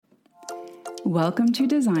Welcome to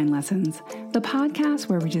Design Lessons, the podcast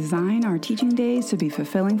where we design our teaching days to be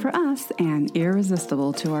fulfilling for us and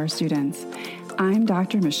irresistible to our students. I'm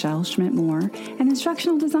Dr. Michelle Schmidt-Moore, and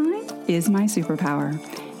instructional design is my superpower.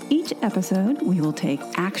 Each episode, we will take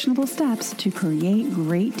actionable steps to create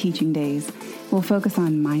great teaching days. We'll focus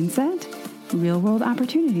on mindset, real-world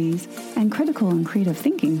opportunities, and critical and creative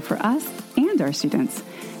thinking for us and our students.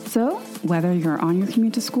 So, whether you're on your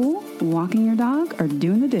commute to school, walking your dog, or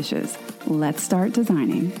doing the dishes, let's start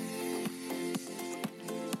designing.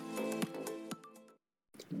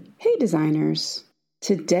 Hey designers,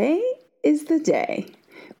 today is the day.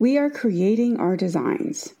 We are creating our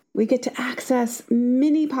designs. We get to access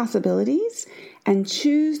many possibilities and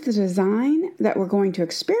choose the design that we're going to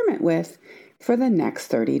experiment with for the next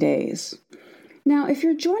 30 days. Now, if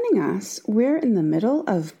you're joining us, we're in the middle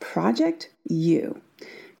of Project U.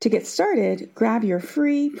 To get started, grab your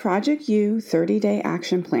free Project U 30-Day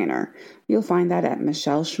Action Planner. You'll find that at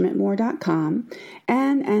michelleschmidtmoore.com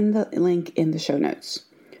and the link in the show notes.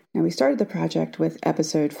 Now, we started the project with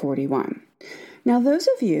episode 41. Now, those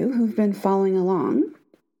of you who've been following along,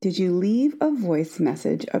 did you leave a voice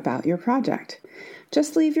message about your project?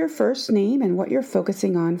 Just leave your first name and what you're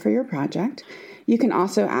focusing on for your project. You can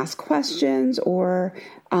also ask questions, or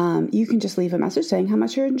you can just leave a message saying how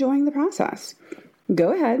much you're enjoying the process.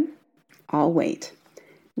 Go ahead. I'll wait.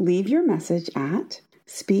 Leave your message at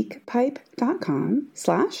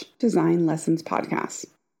speakpipe.com/designlessonspodcast.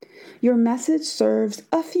 Your message serves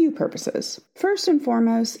a few purposes. First and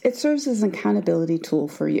foremost, it serves as an accountability tool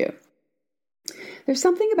for you. There's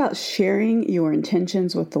something about sharing your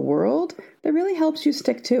intentions with the world that really helps you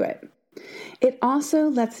stick to it. It also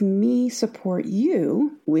lets me support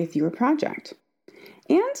you with your project.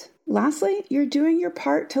 And lastly, you're doing your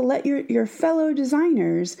part to let your fellow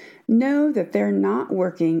designers know that they're not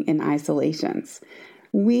working in isolations.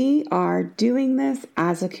 We are doing this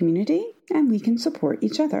as a community, and we can support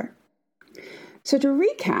each other. So to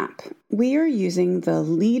recap, we are using the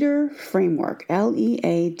LEADER framework,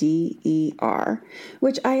 LEADER,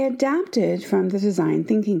 which I adapted from the design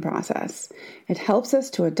thinking process. It helps us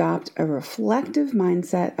to adopt a reflective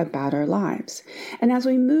mindset about our lives. And as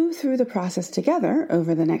we move through the process together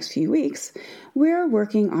over the next few weeks, we're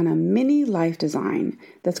working on a mini life design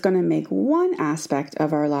that's going to make one aspect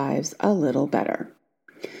of our lives a little better.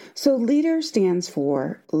 So LEADER stands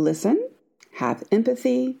for listen, have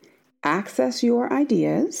empathy, access your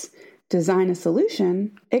ideas, design a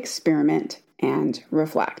solution, experiment, and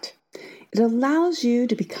reflect. It allows you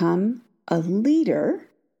to become a leader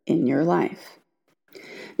in your life.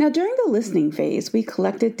 Now, during the listening phase, we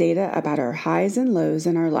collected data about our highs and lows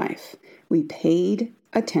in our life. We paid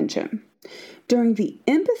attention. During the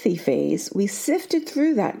empathy phase, we sifted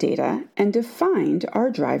through that data and defined our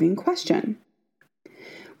driving question.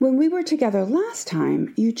 When we were together last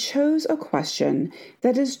time, you chose a question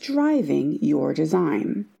that is driving your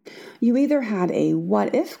design. You either had a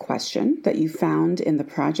what-if question that you found in the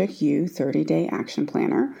Project U 30-Day Action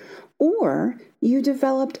Planner, or you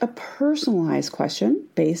developed a personalized question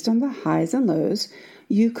based on the highs and lows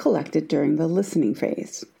you collected during the listening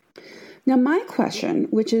phase. Now, my question,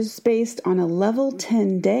 which is based on a level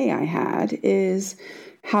 10 day I had, is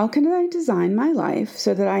how can I design my life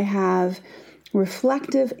so that I have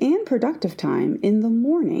reflective and productive time in the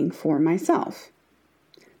morning for myself?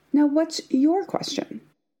 Now, what's your question?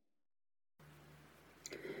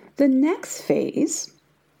 The next phase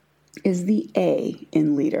is the A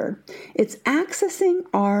in LEADER. It's accessing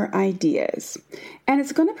our ideas, and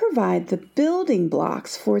it's going to provide the building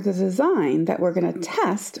blocks for the design that we're going to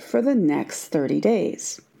test for the next 30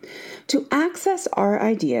 days. To access our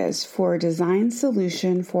ideas for a design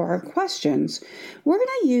solution for our questions, we're going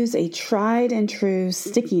to use a tried and true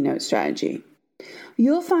sticky note strategy.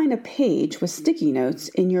 You'll find a page with sticky notes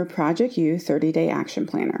in your Project U 30-Day Action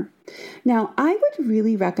Planner. Now, I would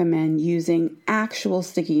really recommend using actual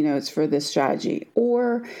sticky notes for this strategy,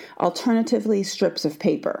 or alternatively, strips of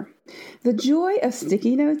paper. The joy of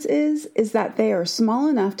sticky notes is that they are small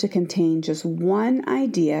enough to contain just one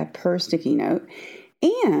idea per sticky note,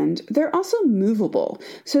 and they're also movable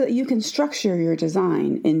so that you can structure your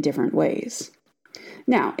design in different ways.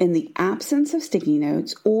 Now, in the absence of sticky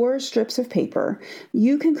notes or strips of paper,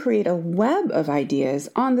 you can create a web of ideas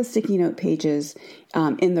on the sticky note pages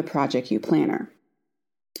in the Project U Planner.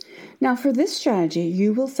 Now, for this strategy,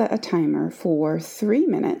 you will set a timer for 3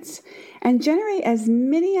 minutes and generate as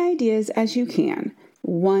many ideas as you can,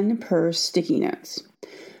 one per sticky notes.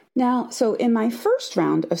 Now, so in my first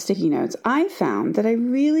round of sticky notes, I found that I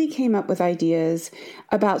really came up with ideas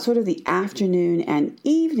about sort of the afternoon and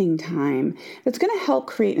evening time that's going to help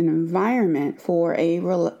create an environment for a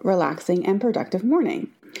relaxing and productive morning.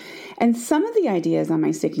 And some of the ideas on my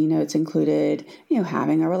sticky notes included,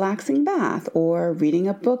 having a relaxing bath or reading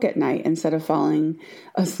a book at night instead of falling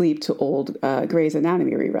asleep to old Grey's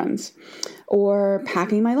Anatomy reruns, or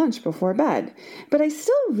packing my lunch before bed. But I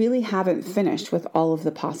still really haven't finished with all of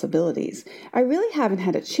the possibilities. I really haven't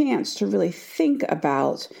had a chance to really think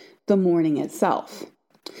about the morning itself.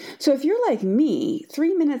 So if you're like me,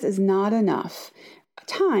 3 minutes is not enough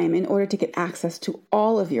time in order to get access to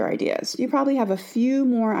all of your ideas. You probably have a few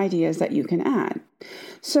more ideas that you can add.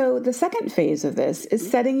 So the second phase of this is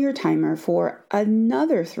setting your timer for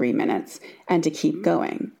another 3 minutes and to keep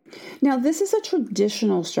going. Now, this is a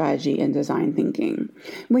traditional strategy in design thinking.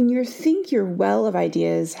 When you think your well of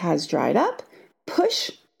ideas has dried up,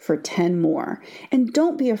 push for 10 more. And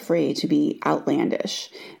don't be afraid to be outlandish.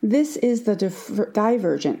 This is the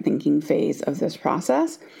divergent thinking phase of this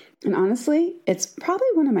process. And honestly, it's probably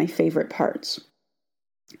one of my favorite parts.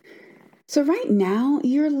 So right now,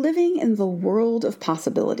 you're living in the world of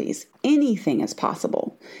possibilities. Anything is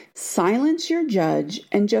possible. Silence your judge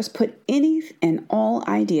and just put any and all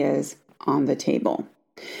ideas on the table.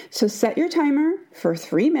 So set your timer for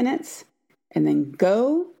 3 minutes and then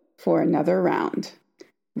go for another round.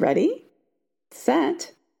 Ready,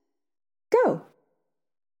 set, go.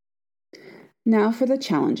 Now for the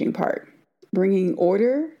challenging part, bringing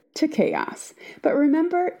order to chaos. But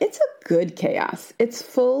remember, it's a good chaos. It's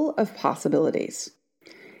full of possibilities.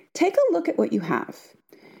 Take a look at what you have.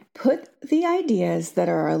 Put the ideas that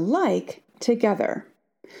are alike together.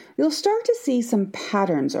 You'll start to see some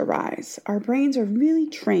patterns arise. Our brains are really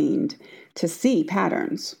trained to see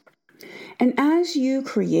patterns. And as you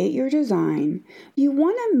create your design, you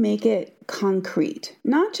want to make it concrete,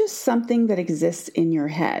 not just something that exists in your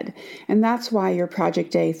head. And that's why your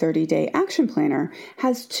Project Day 30-day action planner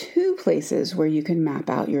has 2 places where you can map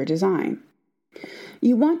out your design.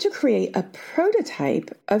 You want to create a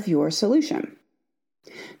prototype of your solution.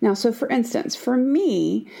 Now, so for instance, for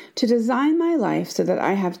me to design my life so that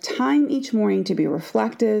I have time each morning to be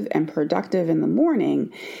reflective and productive in the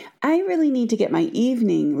morning, I really need to get my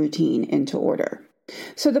evening routine into order.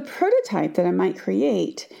 So the prototype that I might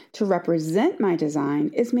create to represent my design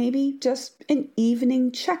is maybe just an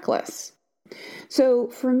evening checklist. So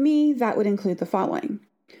for me, that would include the following: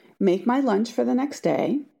 make my lunch for the next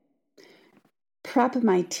day, prep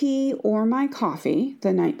my tea or my coffee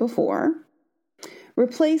the night before,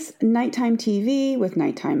 replace nighttime TV with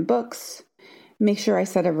nighttime books. Make sure I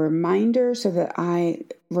set a reminder so that I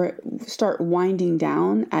start winding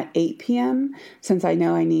down at 8 p.m. since I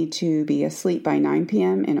know I need to be asleep by 9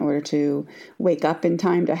 p.m. in order to wake up in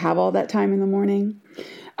time to have all that time in the morning.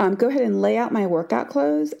 Go ahead and lay out my workout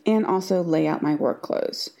clothes and also lay out my work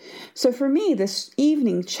clothes. So for me, this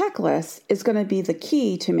evening checklist is going to be the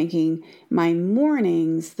key to making my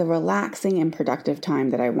mornings the relaxing and productive time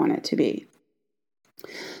that I want it to be.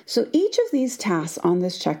 So each of these tasks on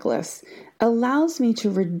this checklist allows me to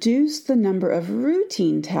reduce the number of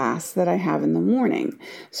routine tasks that I have in the morning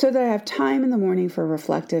so that I have time in the morning for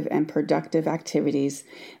reflective and productive activities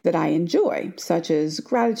that I enjoy, such as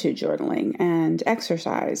gratitude journaling and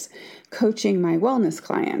exercise, coaching my wellness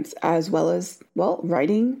clients, as well as,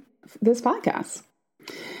 writing this podcast.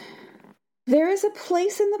 There is a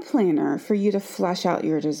place in the planner for you to flesh out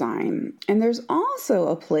your design, and there's also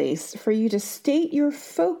a place for you to state your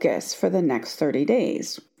focus for the next 30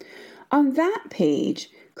 days. On that page,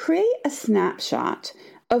 create a snapshot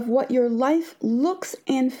of what your life looks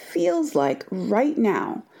and feels like right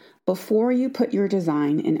now before you put your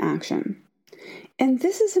design in action. And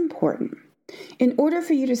this is important. In order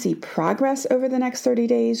for you to see progress over the next 30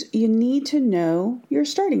 days, you need to know your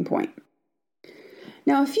starting point.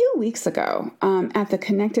 Now, a few weeks ago, at the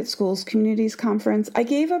Connected Schools Communities Conference, I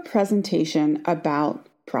gave a presentation about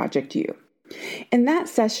Project U. In that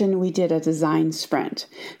session, we did a design sprint.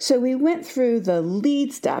 So we went through the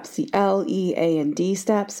lead steps, the L, E, A, and D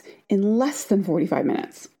steps, in less than 45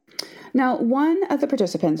 minutes. Now, one of the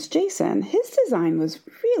participants, Jason, his design was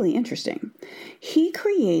really interesting. He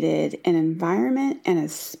created an environment and a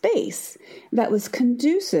space that was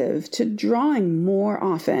conducive to drawing more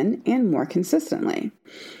often and more consistently.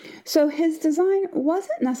 So his design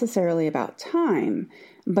wasn't necessarily about time,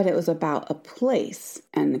 but it was about a place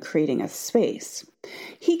and creating a space.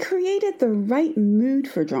 He created the right mood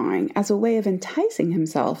for drawing as a way of enticing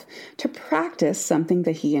himself to practice something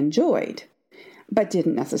that he enjoyed, but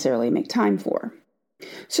didn't necessarily make time for.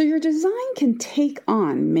 So your design can take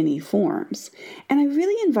on many forms, and I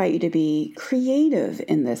really invite you to be creative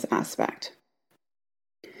in this aspect.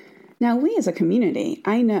 Now, we as a community,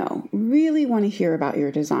 I know, really want to hear about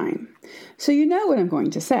your design. So you know what I'm going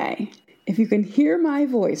to say. If you can hear my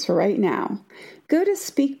voice right now, go to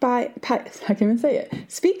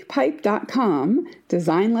speakpipe.com,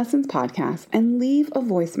 Design Lessons Podcast, and leave a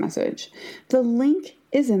voice message. The link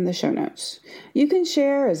is in the show notes. You can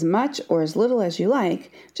share as much or as little as you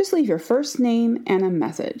like. Just leave your first name and a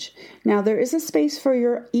message. Now, there is a space for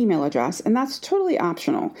your email address, and that's totally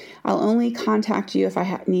optional. I'll only contact you if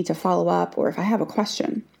I need to follow up or if I have a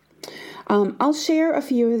question. I'll share a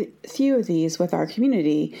few of these with our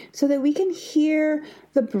community so that we can hear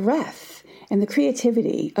the breadth and the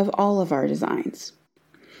creativity of all of our designs.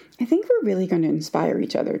 I think we're really going to inspire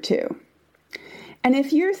each other too. And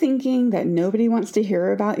if you're thinking that nobody wants to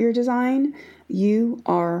hear about your design, you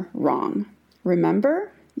are wrong.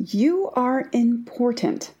 Remember, you are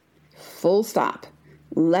important. Full stop.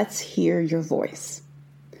 Let's hear your voice.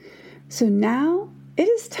 So now it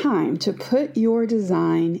is time to put your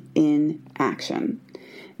design in action.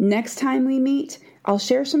 Next time we meet, I'll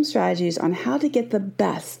share some strategies on how to get the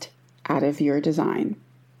best out of your design.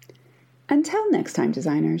 Until next time,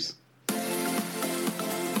 designers.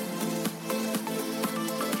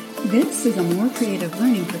 This is a More Creative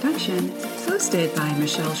Learning production, hosted by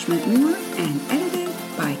Michelle Schmidt-Moore and edited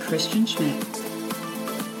by Christian Schmidt.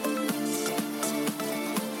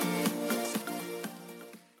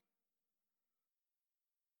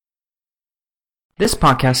 This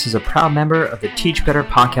podcast is a proud member of the Teach Better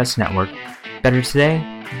Podcast Network. Better today,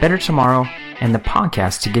 better tomorrow, and the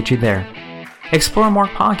podcast to get you there. Explore more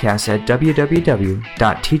podcasts at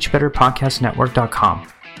www.teachbetterpodcastnetwork.com.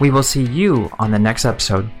 We will see you on the next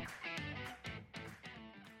episode.